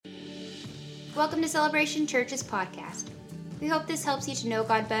Welcome to Celebration Church's podcast. We hope this helps you to know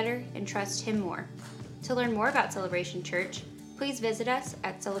God better and trust Him more. To learn more about Celebration Church, please visit us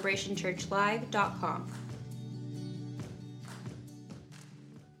at celebrationchurchlive.com.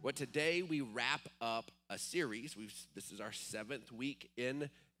 Well, today we wrap up a series. This is our 7th week in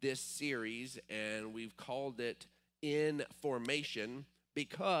this series, and we've called it In Formation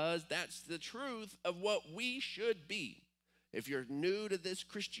because that's the truth of what we should be. If you're new to this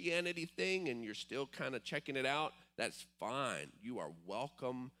Christianity thing and you're still kind of checking it out, that's fine. You are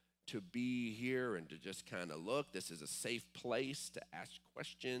welcome to be here and to just kind of look. This is a safe place to ask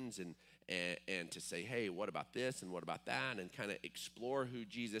questions and to say, hey, what about this and what about that, and kind of explore who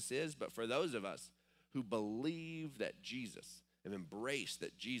Jesus is. But for those of us who believe that Jesus and embrace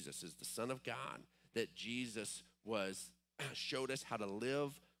that Jesus is the Son of God, that Jesus showed us how to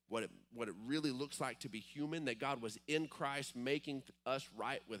live, what it really looks like to be human, that God was in Christ making us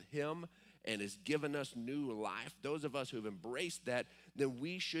right with Him and has given us new life. Those of us who have embraced that, then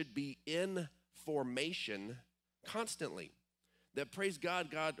we should be in formation constantly. That, praise God,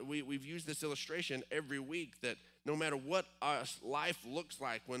 we've used this illustration every week that no matter what our life looks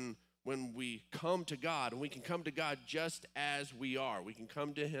like when we come to God, and we can come to God just as we are. We can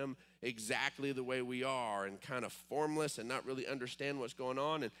come to Him exactly the way we are and kind of formless and not really understand what's going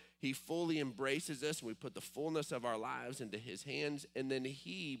on. And He fully embraces us, and we put the fullness of our lives into His hands, and then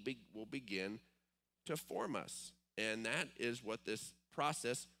He will begin to form us. And that is what this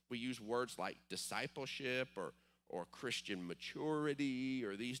process, we use words like discipleship or Christian maturity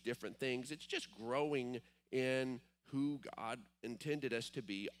or these different things. It's just growing in who God intended us to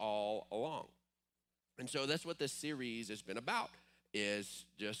be all along. And so that's what this series has been about, is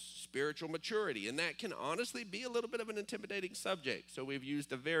just spiritual maturity. And that can honestly be a little bit of an intimidating subject. So we've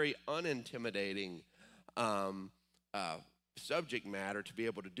used a very unintimidating subject matter to be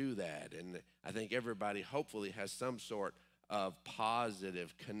able to do that. And I think everybody hopefully has some sort of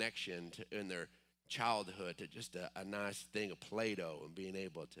positive connection in their childhood to just a nice thing of Play-Doh and being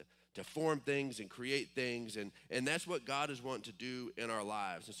able to form things and create things. And that's what God is wanting to do in our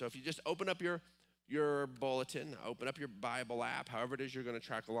lives. And so if you just open up your bulletin, open up your Bible app, however it is you're going to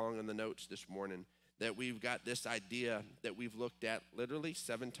track along in the notes this morning, that we've got this idea that we've looked at literally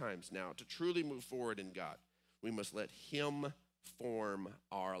 7 times now. To truly move forward in God, we must let Him form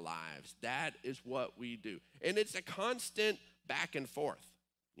our lives. That is what we do. And it's a constant back and forth.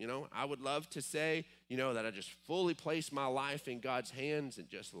 You know, I would love to say, that I just fully place my life in God's hands and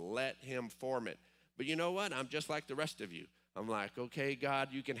just let Him form it. But you know what? I'm just like the rest of you. I'm like, okay, God,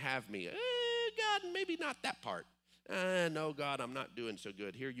 you can have me. God, maybe not that part. No, God, I'm not doing so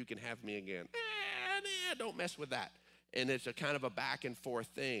good. Here, you can have me again. Don't mess with that. And it's a kind of a back and forth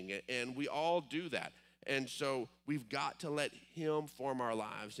thing. And we all do that. And so we've got to let Him form our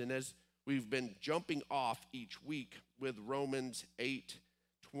lives. And as we've been jumping off each week with Romans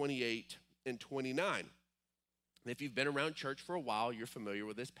 8:28 and 29. And if you've been around church for a while, you're familiar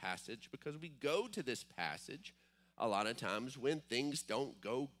with this passage because we go to this passage a lot of times when things don't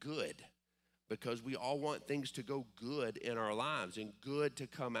go good, because we all want things to go good in our lives and good to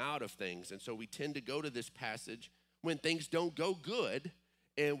come out of things. And so we tend to go to this passage when things don't go good,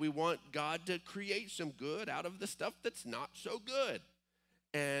 and we want God to create some good out of the stuff that's not so good.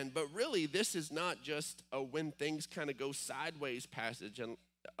 But really, this is not just a when things kind of go sideways passage in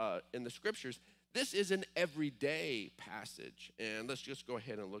the scriptures. This is an everyday passage. And let's just go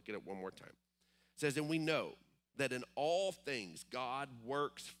ahead and look at it one more time. It says, and we know that in all things God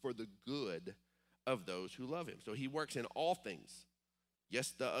works for the good of those who love Him. So He works in all things.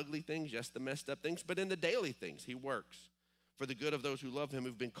 Yes, the ugly things, yes, the messed up things, but in the daily things He works for the good of those who love Him,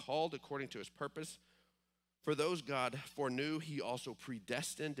 who've been called according to His purpose. For those God foreknew, He also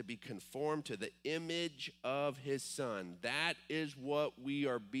predestined to be conformed to the image of His Son. That is what we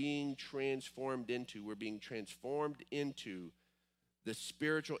are being transformed into. We're being transformed into the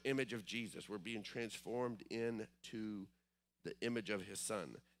spiritual image of Jesus. We're being transformed into the image of His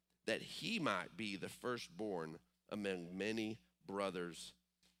Son, that He might be the firstborn among many brothers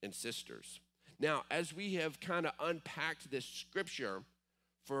and sisters. Now, as we have kind of unpacked this scripture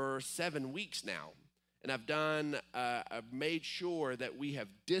for 7 weeks now, and I've made sure that we have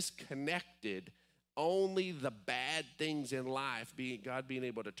disconnected only the bad things in life, God being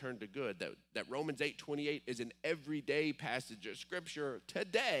able to turn to good. That Romans 8:28 is an everyday passage of scripture.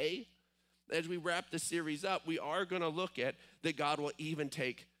 Today, as we wrap the series up, we are going to look at that God will even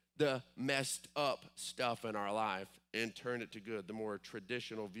take the messed up stuff in our life and turn it to good, the more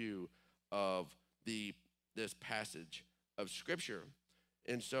traditional view of this passage of scripture.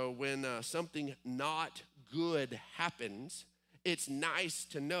 And so when something not good happens, It's nice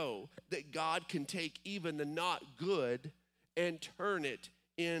to know that God can take even the not good and turn it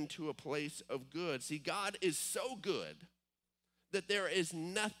into a place of good. See, God is so good that there is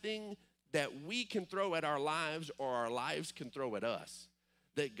nothing that we can throw at our lives or our lives can throw at us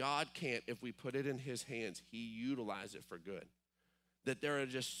that God can't. If we put it in his hands, he utilizes it for good. That there are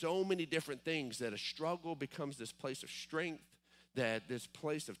just so many different things that a struggle becomes this place of strength, that this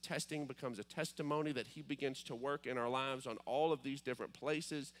place of testing becomes a testimony, that he begins to work in our lives on all of these different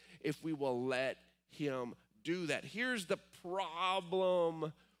places if we will let him do that. Here's the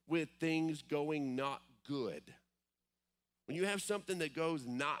problem with things going not good. When you have something that goes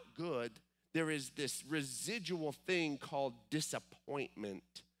not good, there is this residual thing called disappointment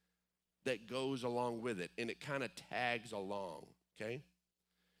that goes along with it, and it kind of tags along, okay?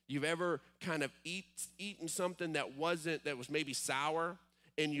 You've ever kind of eaten something that was maybe sour,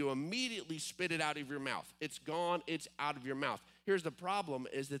 and you immediately spit it out of your mouth. It's gone, it's out of your mouth. Here's the problem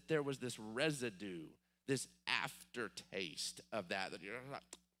is that there was this residue, this aftertaste of that you're like,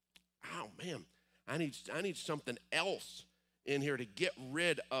 oh man, I need something else in here to get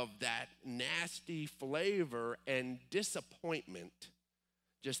rid of that nasty flavor and disappointment.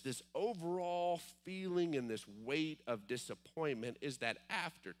 Just this overall feeling and this weight of disappointment is that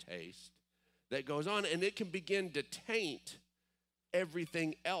aftertaste that goes on, and it can begin to taint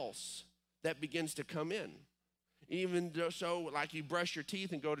everything else that begins to come in. Even so, like you brush your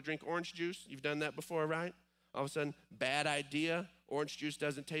teeth and go to drink orange juice. You've done that before, right? All of a sudden, bad idea. Orange juice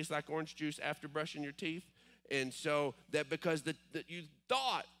doesn't taste like orange juice after brushing your teeth. And so that because you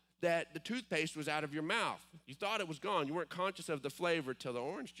thought that the toothpaste was out of your mouth. You thought it was gone. You weren't conscious of the flavor till the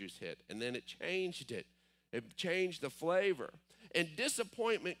orange juice hit. And then it changed it. It changed the flavor. And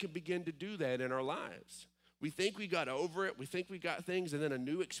disappointment can begin to do that in our lives. We think we got over it. We think we got things. And then a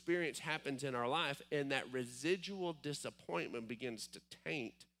new experience happens in our life. And that residual disappointment begins to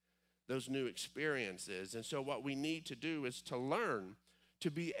taint those new experiences. And so what we need to do is to learn to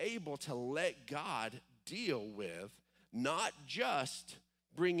be able to let God deal with not just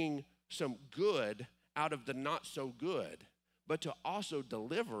bringing some good out of the not so good, but to also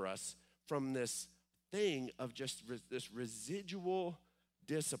deliver us from this thing of just this residual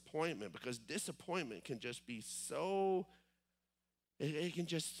disappointment, because disappointment can just be so, it can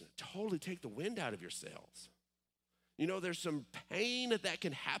just totally take the wind out of your sails. You know, there's some pain that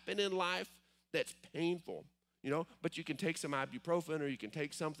can happen in life that's painful. You know, but you can take some ibuprofen or you can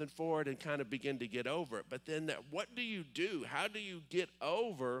take something for it and kind of begin to get over it. But then what do you do? How do you get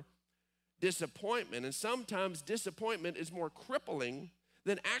over disappointment? And sometimes disappointment is more crippling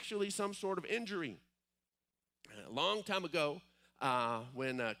than actually some sort of injury. A long time ago,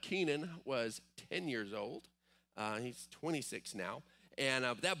 when Keenan was 10 years old, he's 26 now, and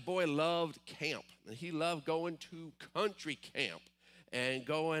that boy loved camp. And he loved going to country camp and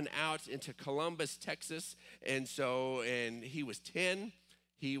going out into Columbus, Texas. And he was 10.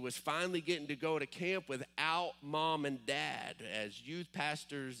 He was finally getting to go to camp without mom and dad as youth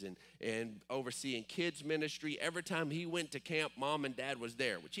pastors and overseeing kids ministry. Every time he went to camp, mom and dad was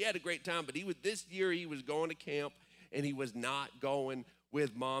there, which he had a great time. But this year he was going to camp, and he was not going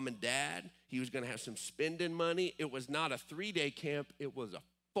with mom and dad. He was going to have some spending money. It was not a 3-day camp. It was a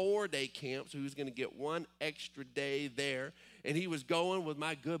 4-day camp, so he was going to get one extra day there. And he was going with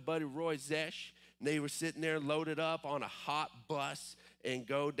my good buddy Roy Zesh, and they were sitting there loaded up on a hot bus and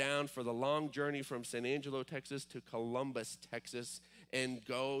go down for the long journey from San Angelo, Texas to Columbus, Texas, and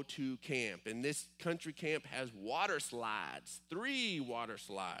go to camp. And this country camp has water slides, 3 water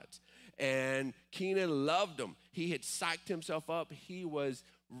slides. And Keenan loved them. He had psyched himself up. He was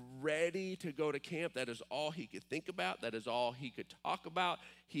ready to go to camp. That is all he could think about. That is all he could talk about.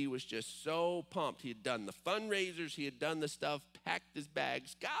 He was just so pumped. He had done the fundraisers. He had done the stuff, packed his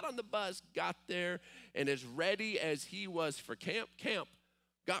bags, got on the bus, got there, and as ready as he was for camp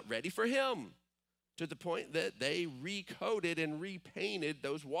got ready for him, to the point that they recoated and repainted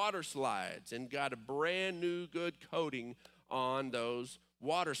those water slides and got a brand new good coating on those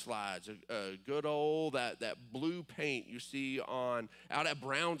water slides, a good old that blue paint you see out at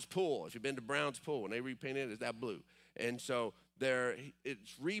Brown's Pool. If you've been to Brown's Pool, when they repaint it, it's that blue. And so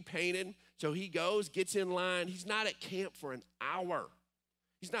it's repainted. So he goes, gets in line. He's not at camp for an hour.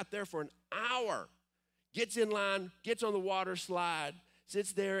 He's not there for an hour. Gets in line, gets on the water slide,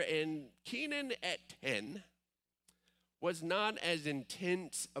 sits there, and Keenan at 10 was not as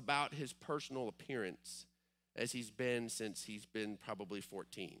intense about his personal appearance as he's been since he's been probably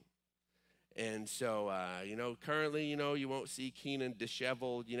 14. And so, currently, you won't see Keenan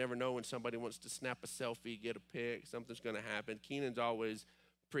disheveled. You never know when somebody wants to snap a selfie, get a pic, something's going to happen. Keenan's always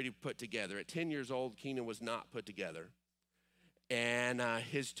pretty put together. At 10 years old, Keenan was not put together. and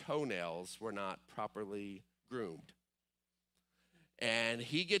his toenails were not properly groomed. And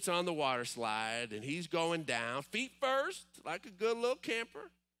he gets on the water slide, and he's going down, feet first, like a good little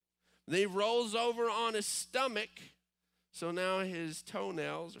camper. Then he rolls over on his stomach, so now his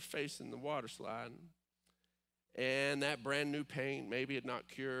toenails are facing the water slide. And that brand new paint, maybe it not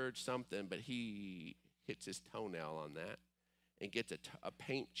cured something, but he hits his toenail on that and gets a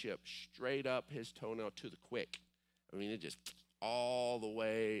paint chip straight up his toenail to the quick. I mean, it just all the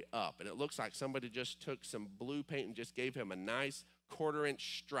way up. And it looks like somebody just took some blue paint and just gave him a nice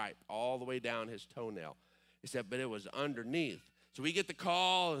 1/4-inch stripe all the way down his toenail. He said, but it was underneath. So we get the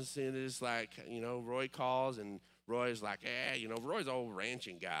call, and it's like, Roy calls, and Roy's like, Roy's an old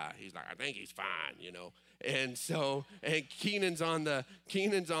ranching guy. He's like, I think he's fine, And so, and Keenan's on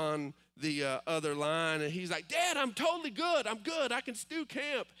the other line, and he's like, Dad, I'm totally good. I'm good. I can stew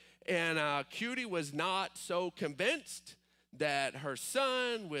camp. And Cutie was not so convinced that her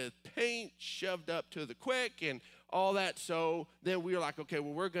son with paint shoved up to the quick and all that. So then we were like, okay,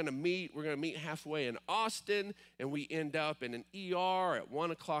 well, we're going to meet halfway in Austin, and we end up in an ER at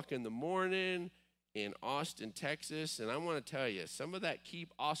 1 o'clock in the morning in Austin, Texas. And I want to tell you, some of that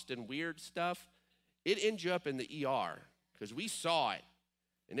Keep Austin Weird stuff, it ends you up in the ER because we saw it,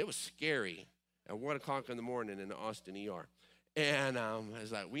 and it was scary at 1 o'clock in the morning in the Austin ER. And I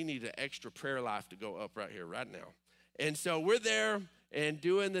was like, we need an extra prayer life to go up right here, right now. And so we're there and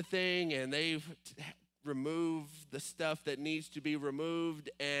doing the thing, and they've removed the stuff that needs to be removed.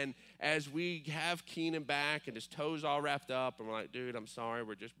 And as we have Keenan back and his toes all wrapped up, and we're like, dude, I'm sorry,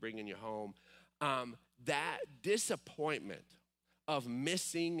 we're just bringing you home. That disappointment of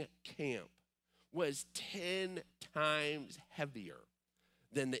missing camp was 10 times heavier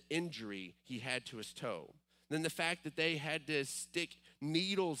than the injury he had to his toe, than the fact that they had to stick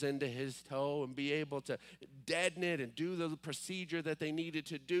needles into his toe and be able to deaden it and do the procedure that they needed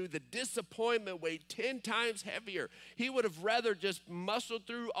to do. The disappointment weighed 10 times heavier. He would have rather just muscled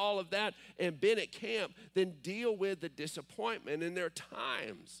through all of that and been at camp than deal with the disappointment. And there are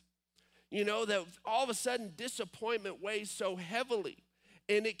times, that all of a sudden disappointment weighs so heavily.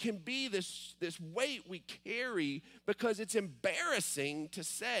 And it can be this weight we carry because it's embarrassing to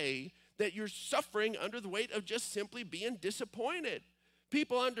say that you're suffering under the weight of just simply being disappointed.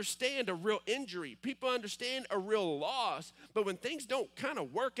 People understand a real injury. People understand a real loss. But when things don't kind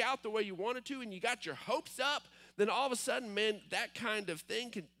of work out the way you wanted to and you got your hopes up, then all of a sudden, man, that kind of thing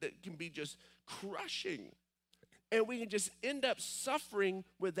can be just crushing. And we can just end up suffering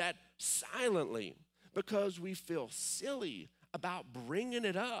with that silently because we feel silly about bringing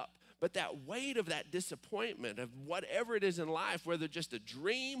it up. But that weight of that disappointment of whatever it is in life, whether just a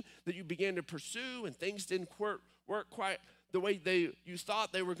dream that you began to pursue and things didn't work quite the way you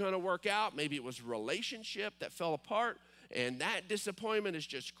thought they were going to work out. Maybe it was a relationship that fell apart, and that disappointment is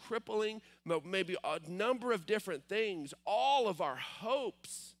just crippling. Maybe a number of different things. All of our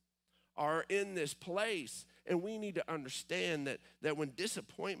hopes are in this place, and we need to understand that when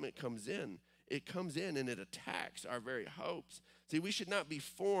disappointment comes in, it comes in and it attacks our very hopes. See, we should not be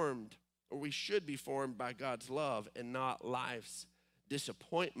formed, or we should be formed by God's love and not life's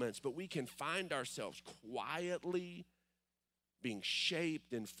disappointments. But we can find ourselves quietly being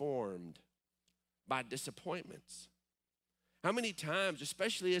shaped and formed by disappointments. How many times,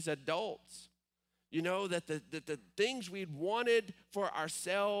 especially as adults, that the things we'd wanted for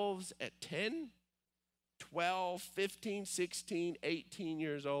ourselves at 10, 12, 15, 16, 18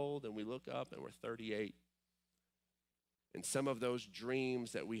 years old, and we look up and we're 38. And some of those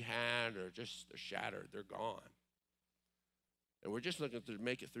dreams that we had are they're shattered, they're gone. And we're just looking to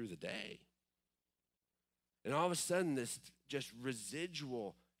make it through the day. And all of a sudden, this just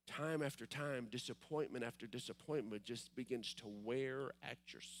residual, time after time, disappointment after disappointment just begins to wear at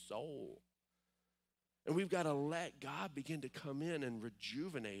your soul. And we've got to let God begin to come in and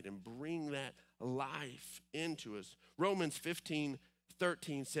rejuvenate and bring that life into us. Romans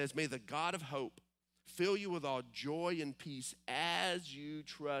 15:13 says, may the God of hope fill you with all joy and peace as you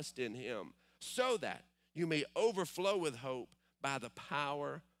trust in him, so that you may overflow with hope by the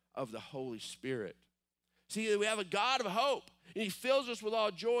power of the Holy Spirit. See, we have a God of hope, and he fills us with all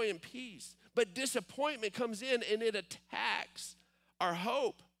joy and peace. But disappointment comes in, and it attacks our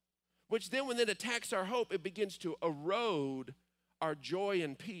hope, which then when it attacks our hope, it begins to erode our joy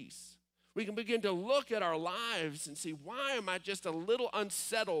and peace. We can begin to look at our lives and see, why am I just a little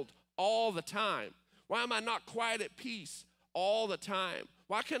unsettled all the time? Why am I not quite at peace all the time?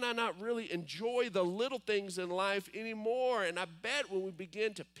 Why can I not really enjoy the little things in life anymore? And I bet when we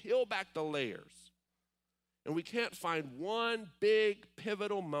begin to peel back the layers, and we can't find one big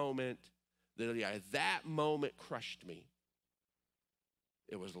pivotal moment that moment crushed me.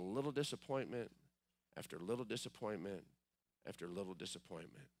 it was little disappointment after little disappointment after little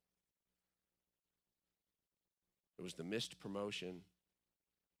disappointment. It was the missed promotion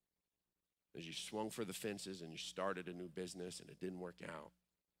as you swung for the fences and you started a new business and it didn't work out.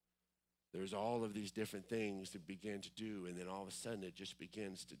 There's all of these different things to begin to do, and then all of a sudden it just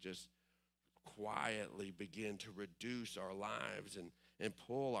begins to just quietly begin to reduce our lives and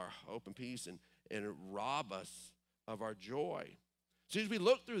pull our hope and peace and rob us of our joy. So as we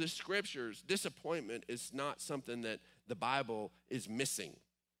look through the scriptures, disappointment is not something that the Bible is missing.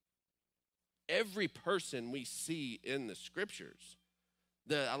 Every person we see in the scriptures,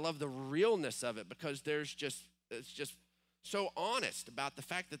 I love the realness of it, because it's just so honest about the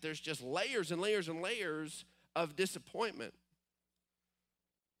fact that there's just layers and layers and layers of disappointment.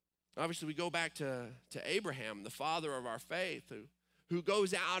 Obviously, we go back to Abraham, the father of our faith, who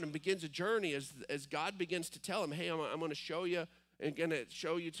goes out and begins a journey as God begins to tell him, hey, I'm going to show you and going to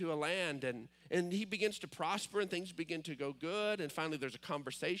show you to a land. And he begins to prosper and things begin to go good. And finally, there's a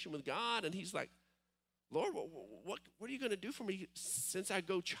conversation with God. And he's like, Lord, what are you going to do for me since I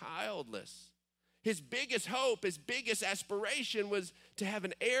go childless? His biggest hope, his biggest aspiration was to have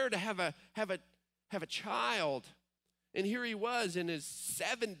an heir, to have a child. And here he was in his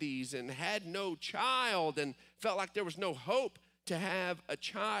 70s and had no child and felt like there was no hope to have a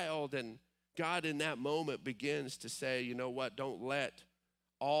child. And God in that moment begins to say, you know what, don't let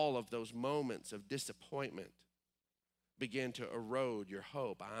all of those moments of disappointment begin to erode your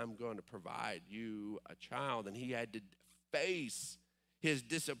hope. I'm going to provide you a child. And he had to face his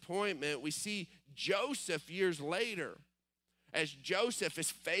disappointment. We see Joseph years later, as Joseph is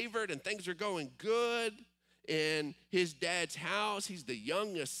favored and things are going good in his dad's house. He's the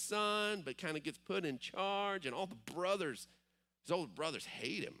youngest son, but kind of gets put in charge, and all the brothers, his older brothers,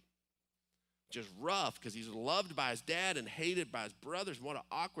 hate him. Just rough, because he's loved by his dad and hated by his brothers. What an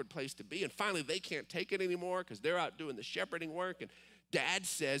awkward place to be. And finally, they can't take it anymore because they're out doing the shepherding work. And dad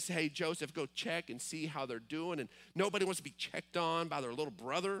says, hey, Joseph, go check and see how they're doing. And nobody wants to be checked on by their little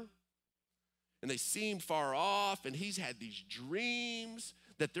brother. And they seem far off, and he's had these dreams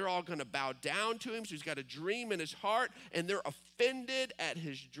that they're all going to bow down to him. So he's got a dream in his heart, and they're offended at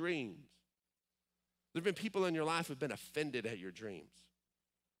his dreams. There have been people in your life who have been offended at your dreams.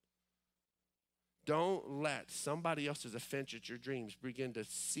 Don't let somebody else's offense at your dreams begin to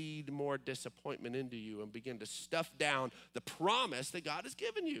seed more disappointment into you and begin to stuff down the promise that God has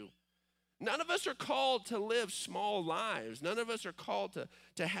given you. None of us are called to live small lives. None of us are called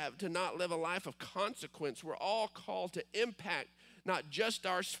to not live a life of consequence. We're all called to impact not just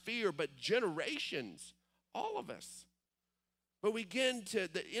our sphere, but generations, all of us. But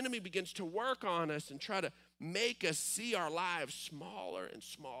the enemy begins to work on us and try to make us see our lives smaller and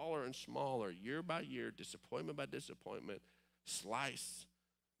smaller and smaller, year by year, disappointment by disappointment, slice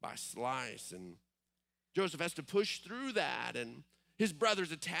by slice. And Joseph has to push through that, and his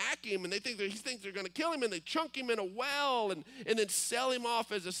brothers attack him, and he thinks they're going to kill him, and they chunk him in a well and then sell him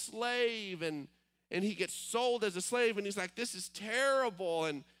off as a slave, and he gets sold as a slave, and he's like, this is terrible.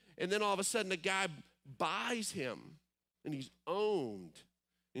 And then all of a sudden, a guy buys him, and he's owned,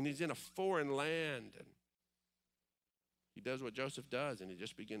 and he's in a foreign land, and he does what Joseph does, and he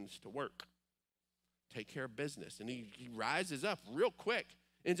just begins to work, take care of business, and he rises up real quick,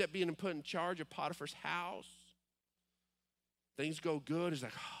 ends up being put in charge of Potiphar's house. Things go good. He's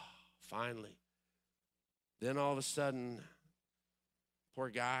like, oh, finally. Then all of a sudden, poor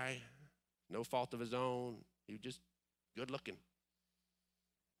guy, no fault of his own, he was just good looking.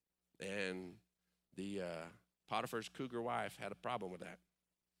 And the Potiphar's cougar wife had a problem with that.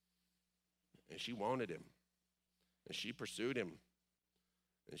 And she wanted him. And she pursued him.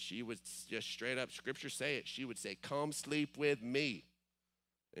 And she would just straight up, scripture say it, she would say, come sleep with me.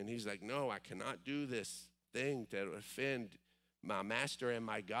 And he's like, no, I cannot do this thing to offend my master and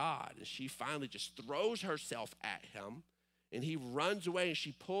my God. And she finally just throws herself at him. And he runs away, and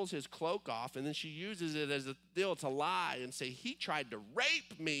she pulls his cloak off, and then she uses it as a deal to lie and say, he tried to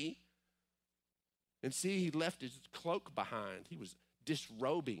rape me. And see, he left his cloak behind. He was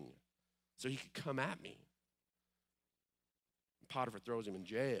disrobing so he could come at me. And Potiphar throws him in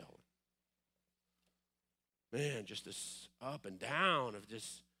jail. Man, just this up and down of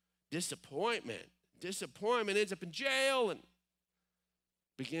this disappointment. Disappointment, ends up in jail and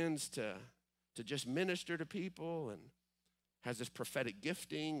begins to just minister to people and has this prophetic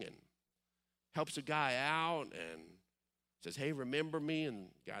gifting and helps a guy out and says, hey, remember me, and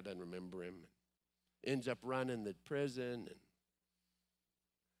God doesn't remember him. Ends up running the prison,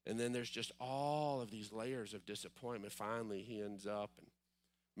 and then there's just all of these layers of disappointment. Finally, he ends up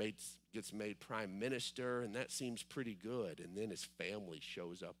gets made prime minister, and that seems pretty good. And then his family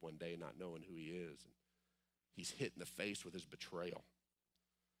shows up one day not knowing who he is. And he's hit in the face with his betrayal,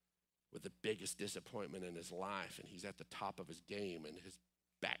 with the biggest disappointment in his life, and he's at the top of his game, and his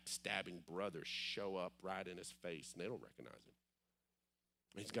backstabbing brothers show up right in his face, and they don't recognize him.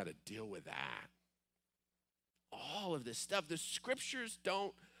 And he's got to deal with that. All of this stuff, the scriptures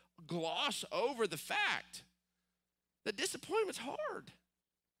don't gloss over the fact that disappointment's hard,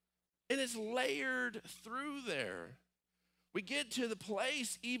 and it's layered through there. We get to the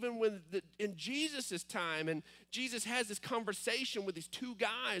place even when in Jesus' time, and Jesus has this conversation with these two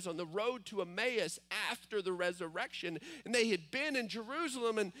guys on the road to Emmaus after the resurrection, and they had been in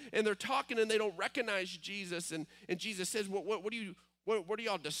Jerusalem, and they're talking, and they don't recognize Jesus, and Jesus says, what are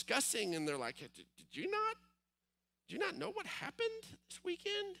y'all discussing? And they're like, did you not know what happened this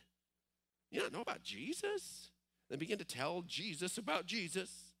weekend? You not know about Jesus? They begin to tell Jesus about Jesus.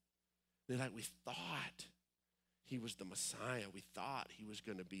 They're like, we thought he was the Messiah. We thought he was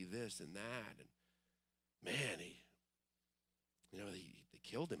going to be this and that. And man, they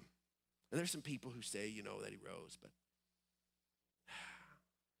killed him. And there's some people who say, that he rose, but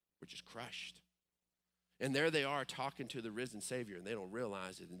we're just crushed. And there they are talking to the risen Savior, and they don't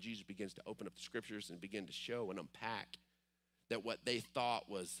realize it. And Jesus begins to open up the scriptures and begin to show and unpack that what they thought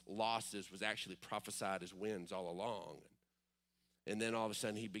was losses was actually prophesied as wins all along. And then all of a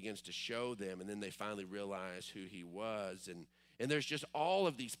sudden he begins to show them, and then they finally realize who he was. And there's just all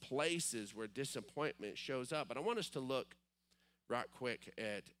of these places where disappointment shows up. But I want us to look right quick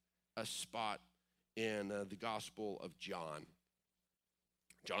at a spot in the Gospel of John.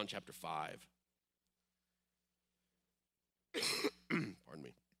 John chapter 5. Pardon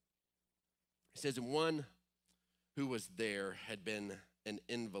me. It says, and one who was there had been an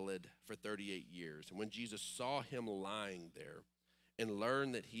invalid for 38 years. And when Jesus saw him lying there and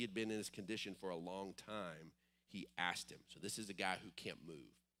learned that he had been in this condition for a long time, he asked him. So this is a guy who can't move.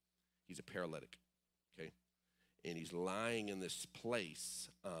 He's a paralytic, okay? And he's lying in this place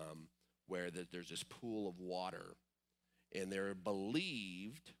where there's this pool of water. And they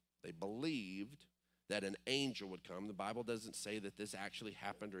believed that an angel would come. The Bible doesn't say that this actually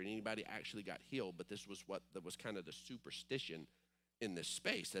happened or anybody actually got healed, but this was that was kind of the superstition in this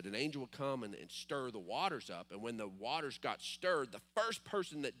space, that an angel would come and stir the waters up. And when the waters got stirred, the first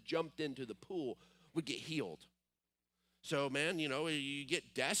person that jumped into the pool would get healed. So, man, you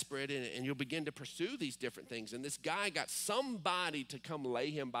get desperate and you'll begin to pursue these different things. And this guy got somebody to come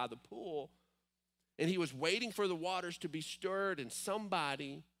lay him by the pool, and he was waiting for the waters to be stirred and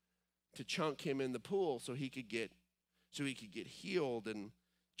somebody to chunk him in the pool so he could get healed. And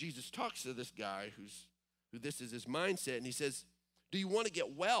Jesus talks to this guy who this is his mindset, and he says, do you want to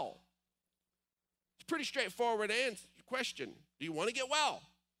get well? It's a pretty straightforward question. Do you want to get well?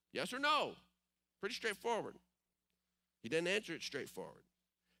 Yes or no? Pretty straightforward. He didn't answer it straightforward.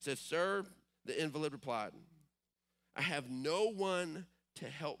 He says, sir, the invalid replied, I have no one to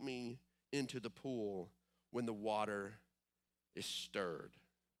help me into the pool when the water is stirred.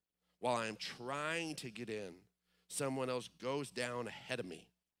 While I am trying to get in, someone else goes down ahead of me.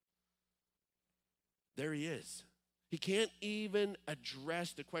 There he is. He can't even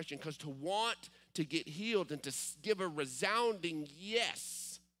address the question, because to want to get healed and to give a resounding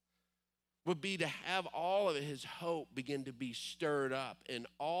yes would be to have all of his hope begin to be stirred up, and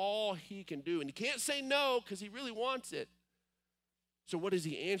all he can do, and he can't say no because he really wants it. So what does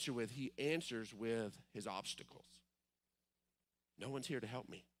he answer with? He answers with his obstacles. No one's here to help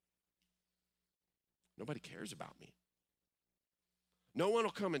me. Nobody cares about me. No one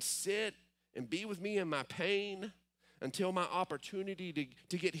will come and sit and be with me in my pain until my opportunity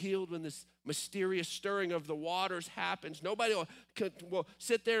to get healed when this mysterious stirring of the waters happens. Nobody will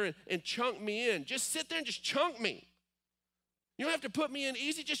sit there and chunk me in. Just sit there and just chunk me. You don't have to put me in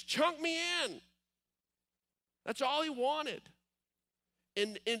easy, just chunk me in. That's all he wanted.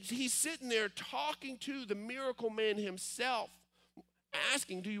 And he's sitting there talking to the miracle man himself,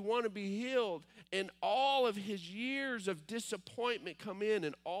 asking, do you want to be healed? And all of his years of disappointment come in,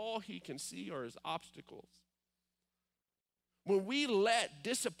 and all he can see are his obstacles. When we let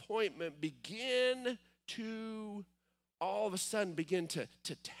disappointment begin to all of a sudden begin to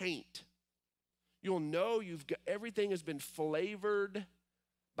taint, you'll know everything has been flavored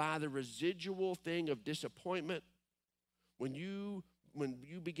by the residual thing of disappointment. When you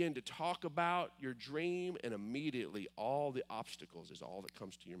begin to talk about your dream, and immediately all the obstacles is all that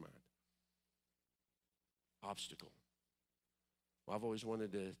comes to your mind. Obstacle. Well, I've always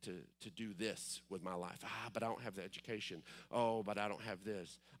wanted to do this with my life. But I don't have the education. Oh, but I don't have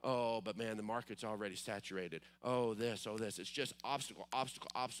this. Oh, but man, the market's already saturated. Oh, this, oh, this. It's just obstacle, obstacle,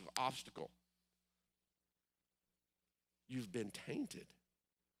 obstacle, obstacle. You've been tainted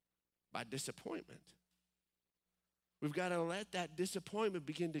by disappointment. We've got to let that disappointment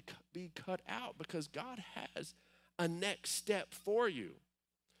begin to be cut out, because God has a next step for you.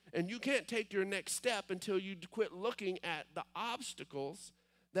 And you can't take your next step until you quit looking at the obstacles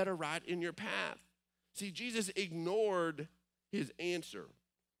that are right in your path. See, Jesus ignored his answer.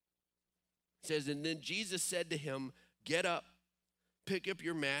 It says, and then Jesus said to him, get up, pick up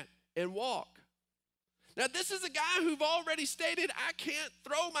your mat, and walk. Now, this is a guy who've already stated, I can't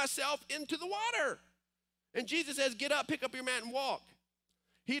throw myself into the water. And Jesus says, get up, pick up your mat, and walk.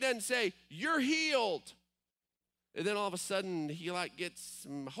 He doesn't say, you're healed. And then all of a sudden, he gets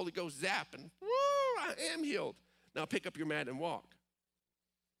some Holy Ghost zap, and woo, I am healed. Now pick up your mat and walk.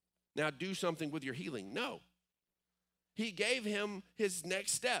 Now do something with your healing. No. He gave him his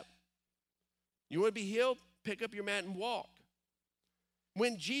next step. You want to be healed? Pick up your mat and walk.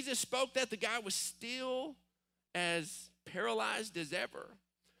 When Jesus spoke that, the guy was still as paralyzed as ever.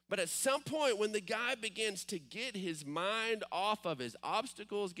 But at some point, when the guy begins to get his mind off of his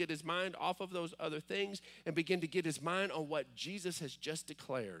obstacles, get his mind off of those other things, and begin to get his mind on what Jesus has just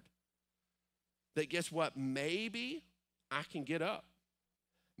declared, that guess what? Maybe I can get up.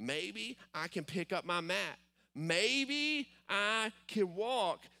 Maybe I can pick up my mat. Maybe I can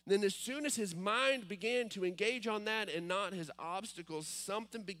walk. Then as soon as his mind began to engage on that and not his obstacles,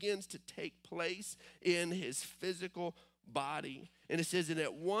 something begins to take place in his physical body. And it says that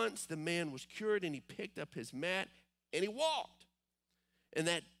at once the man was cured, and he picked up his mat and he walked. And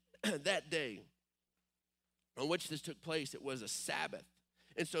that day on which this took place, it was a Sabbath.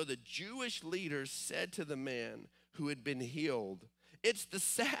 And so the Jewish leaders said to the man who had been healed, it's the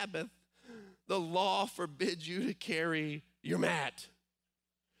Sabbath. The law forbids you to carry your mat.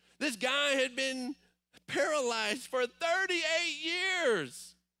 This guy had been paralyzed for 38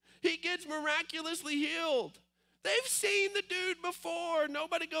 years. He gets miraculously healed. They've seen the dude before.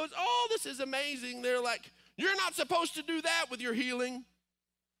 Nobody goes, oh, this is amazing. They're like, you're not supposed to do that with your healing.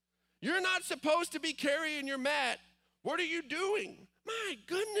 You're not supposed to be carrying your mat. What are you doing? My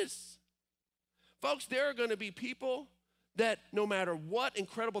goodness. Folks, there are going to be people that no matter what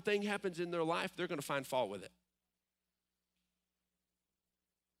incredible thing happens in their life, they're going to find fault with it.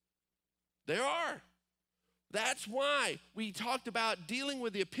 There are. That's why we talked about dealing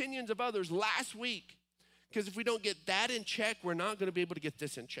with the opinions of others last week. Because if we don't get that in check, we're not going to be able to get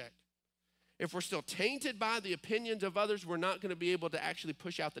this in check. If we're still tainted by the opinions of others, we're not going to be able to actually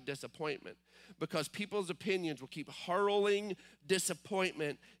push out the disappointment, because people's opinions will keep hurling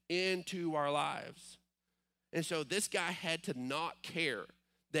disappointment into our lives. And so this guy had to not care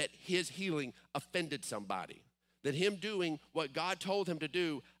that his healing offended somebody, that him doing what God told him to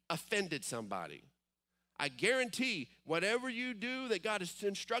do offended somebody. I guarantee whatever you do that God has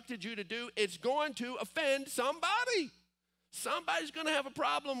instructed you to do, it's going to offend somebody. Somebody's going to have a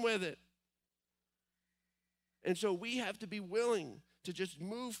problem with it. And so we have to be willing to just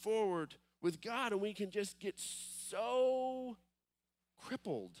move forward with God, and we can just get so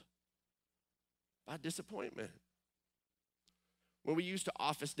crippled by disappointment. When we used to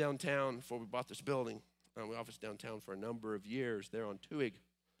office downtown before we bought this building, we officed downtown for a number of years there on Tuig,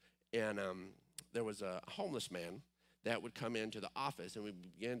 and there was a homeless man that would come into the office, and we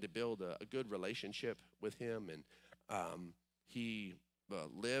began to build a good relationship with him. And he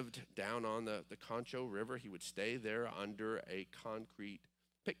lived down on the Concho River. He would stay there under a concrete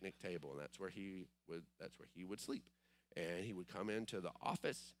picnic table, and that's where he would sleep. And he would come into the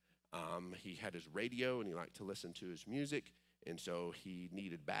office. He had his radio, and he liked to listen to his music, and so he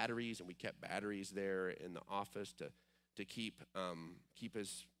needed batteries, and we kept batteries there in the office to keep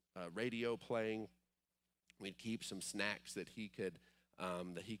his radio playing. We'd keep some snacks that he could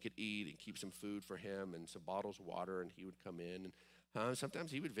eat, and keep some food for him and some bottles of water, and he would come in. And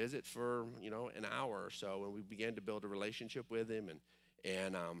sometimes he would visit for an hour or so, and we began to build a relationship with him.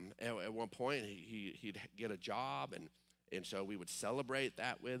 And at one point he'd get a job, and so we would celebrate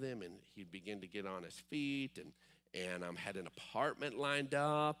that with him, and he'd begin to get on his feet, and had an apartment lined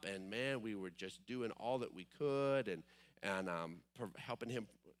up, and man, we were just doing all that we could, and helping him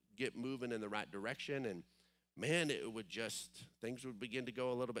get moving in the right direction. And man, things would begin to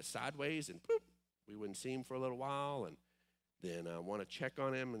go a little bit sideways, and poop, we wouldn't see him for a little while, and then want to check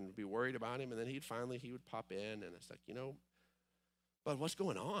on him and be worried about him, and then he would pop in, and it's like, but what's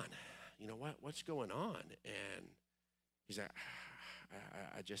going on? What's going on? And he's like,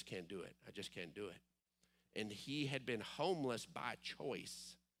 I just can't do it. I just can't do it. And he had been homeless by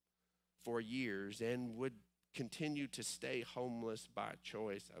choice for years and would continue to stay homeless by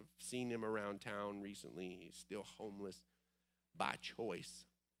choice. I've seen him around town recently. He's still homeless by choice.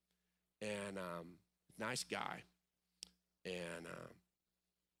 And nice guy. And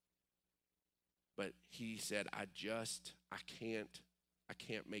but he said, I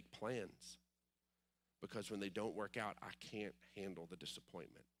can't make plans, because when they don't work out, I can't handle the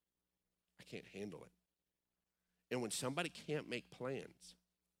disappointment. I can't handle it. And when somebody can't make plans,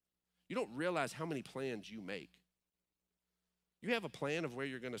 you don't realize how many plans you make. You have a plan of where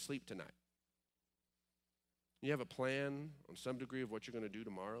you're going to sleep tonight. You have a plan on some degree of what you're going to do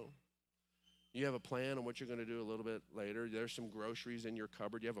tomorrow. You have a plan on what you're going to do a little bit later. There's some groceries in your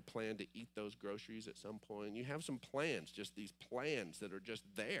cupboard. You have a plan to eat those groceries at some point. You have some plans, just these plans that are just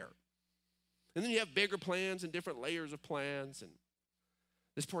there. And then you have bigger plans and different layers of plans. And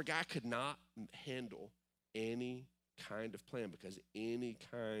this poor guy could not handle any kind of plan, because any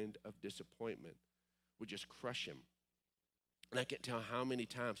kind of disappointment would just crush him. And I can't tell how many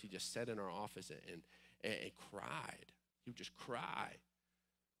times he just sat in our office and cried. He would just cry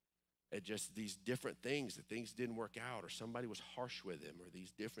at just these different things, that things didn't work out, or somebody was harsh with him, or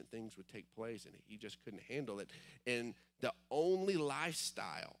these different things would take place, and he just couldn't handle it. And the only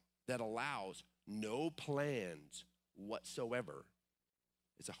lifestyle that allows no plans whatsoever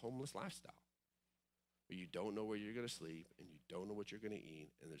is a homeless lifestyle, where you don't know where you're going to sleep, and you don't know what you're going to eat,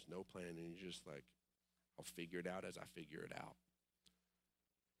 and there's no plan, and you're just like, I'll figure it out as I figure it out.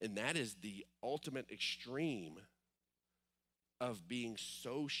 And that is the ultimate extreme of being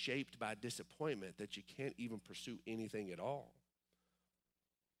so shaped by disappointment that you can't even pursue anything at all.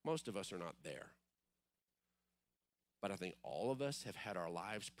 Most of us are not there. But I think all of us have had our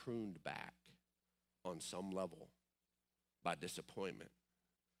lives pruned back on some level by disappointment.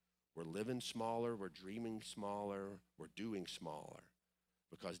 We're living smaller, we're dreaming smaller, we're doing smaller,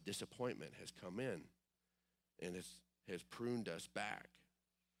 because disappointment has come in and has pruned us back.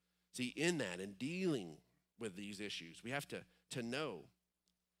 See, in that, in dealing with these issues, we have to know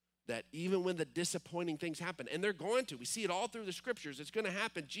that even when the disappointing things happen, and they're going to, we see it all through the scriptures, it's going to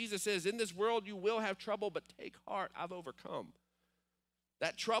happen. Jesus says, in this world you will have trouble, but take heart, I've overcome.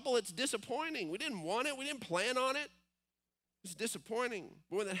 That trouble, it's disappointing. We didn't want it, we didn't plan on it. It's disappointing.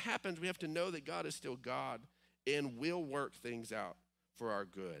 But when that happens, we have to know that God is still God and will work things out for our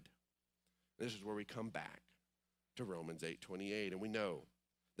good. This is where we come back to Romans 8:28, and we know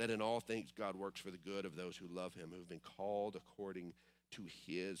that in all things God works for the good of those who love him, who've been called according to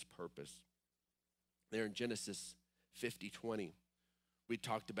his purpose. There in Genesis 50:20, we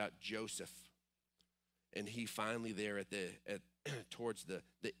talked about Joseph, and he finally there towards the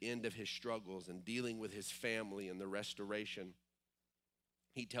end of his struggles and dealing with his family and the restoration.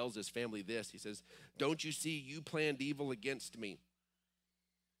 He tells his family this, he says, don't you see you planned evil against me?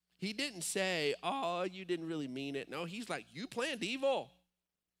 He didn't say, oh, you didn't really mean it. No, he's like, you planned evil.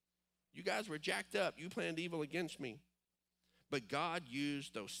 You guys were jacked up. You planned evil against me. But God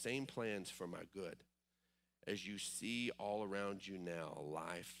used those same plans for my good, as you see all around you now,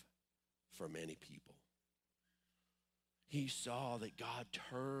 life for many people. He saw that God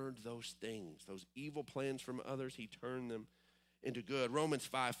turned those things, those evil plans from others, he turned them into good. Romans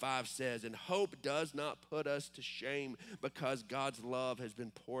 5:5 says, and hope does not put us to shame, because God's love has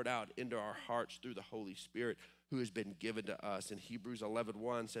been poured out into our hearts through the Holy Spirit who has been given to us. And Hebrews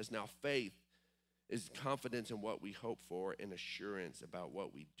 11:1 says, now faith is confidence in what we hope for and assurance about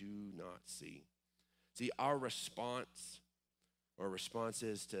what we do not see. See, our response or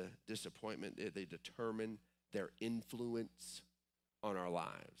responses to disappointment, they determine their influence on our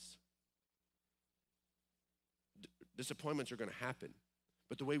lives. Disappointments are going to happen,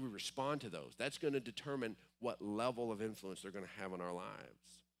 but the way we respond to those, that's going to determine what level of influence they're going to have on our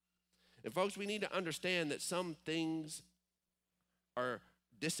lives. And folks, we need to understand that some things are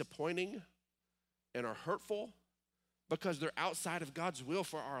disappointing and are hurtful because they're outside of God's will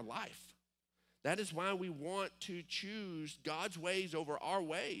for our life. That is why we want to choose God's ways over our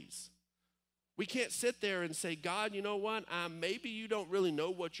ways. We can't sit there and say, God, you know what? Maybe you don't really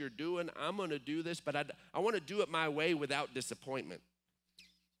know what you're doing. I'm going to do this, but I want to do it my way without disappointment.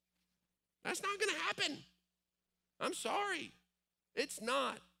 That's not going to happen. I'm sorry. It's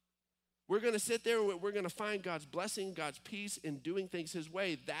not. We're going to sit there and we're going to find God's blessing, God's peace in doing things his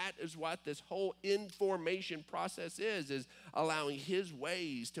way. That is what this whole information process is allowing his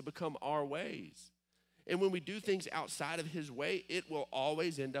ways to become our ways. And when we do things outside of his way, it will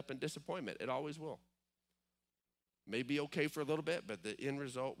always end up in disappointment. It always will. May be okay for a little bit, but the end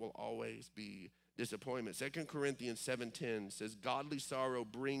result will always be disappointment. 2 Corinthians 7:10 says, godly sorrow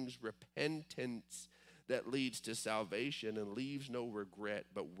brings repentance that leads to salvation and leaves no regret,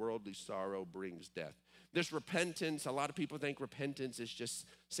 but worldly sorrow brings death. This repentance, a lot of people think repentance is just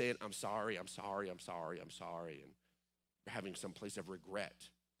saying, I'm sorry, I'm sorry, I'm sorry, I'm sorry, and having some place of regret.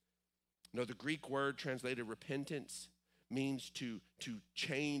 No, the Greek word translated repentance means to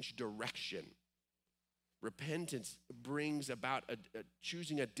change direction. Repentance brings about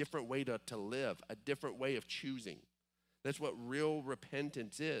choosing a different way to live, a different way of choosing. That's what real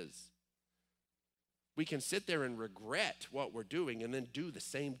repentance is. We can sit there and regret what we're doing and then do the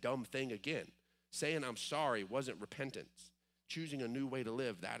same dumb thing again. Saying I'm sorry wasn't repentance. Choosing a new way to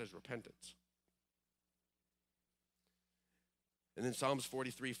live, that is repentance. And then Psalms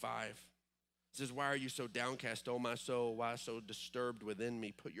 43:5 says, why are you so downcast, O my soul? Why so disturbed within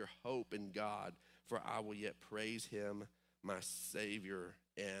me? Put your hope in God, for I will yet praise him, my Savior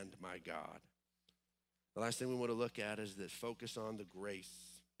and my God. The last thing we want to look at is this: focus on the grace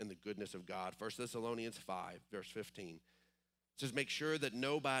and the goodness of God. 1 Thessalonians 5, verse 15 says, make sure that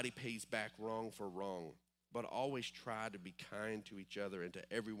nobody pays back wrong for wrong, but always try to be kind to each other and to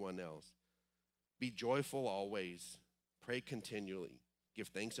everyone else. Be joyful always, pray continually, give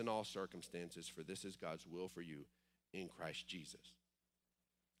thanks in all circumstances, for this is God's will for you in Christ Jesus.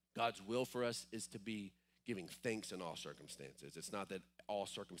 God's will for us is to be giving thanks in all circumstances. It's not that all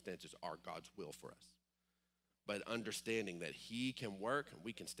circumstances are God's will for us, but understanding that he can work and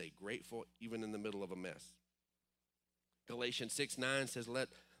we can stay grateful even in the middle of a mess. Galatians 6:9 says, let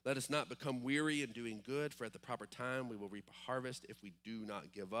us not become weary in doing good, for at the proper time we will reap a harvest if we do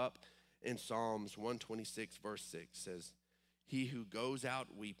not give up. In Psalms 126, verse 6 says, he who goes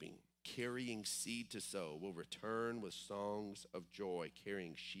out weeping, carrying seed to sow, will return with songs of joy,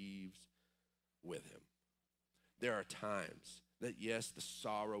 carrying sheaves with him. There are times that, yes, the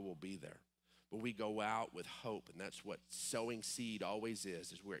sorrow will be there, but we go out with hope, and that's what sowing seed always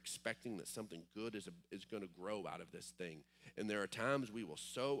is we're expecting that something good is going to grow out of this thing. And there are times we will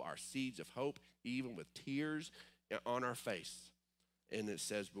sow our seeds of hope, even with tears on our face. And it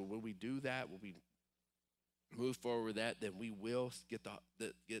says, but when we do that, when we move forward with that, then we will get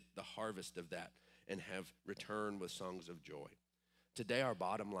the harvest of that and have return with songs of joy. Today, our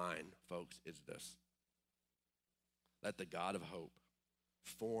bottom line, folks, is this: let the God of hope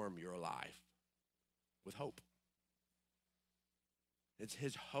form your life with hope. It's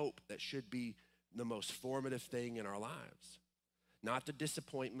his hope that should be the most formative thing in our lives. Not the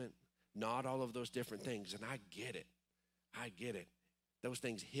disappointment, not all of those different things. And I get it. Those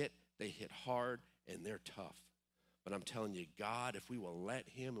things they hit hard, and they're tough. But I'm telling you, God, if we will let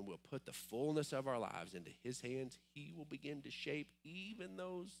him and we'll put the fullness of our lives into his hands, he will begin to shape even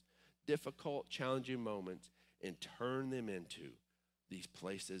those difficult, challenging moments and turn them into these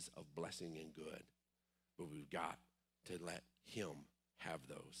places of blessing and good. But we've got to let him have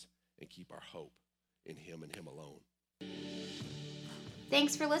those and keep our hope in him and him alone.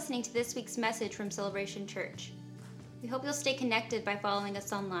 Thanks for listening to this week's message from Celebration Church. We hope you'll stay connected by following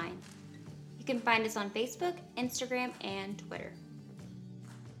us online. You can find us on Facebook, Instagram, and Twitter.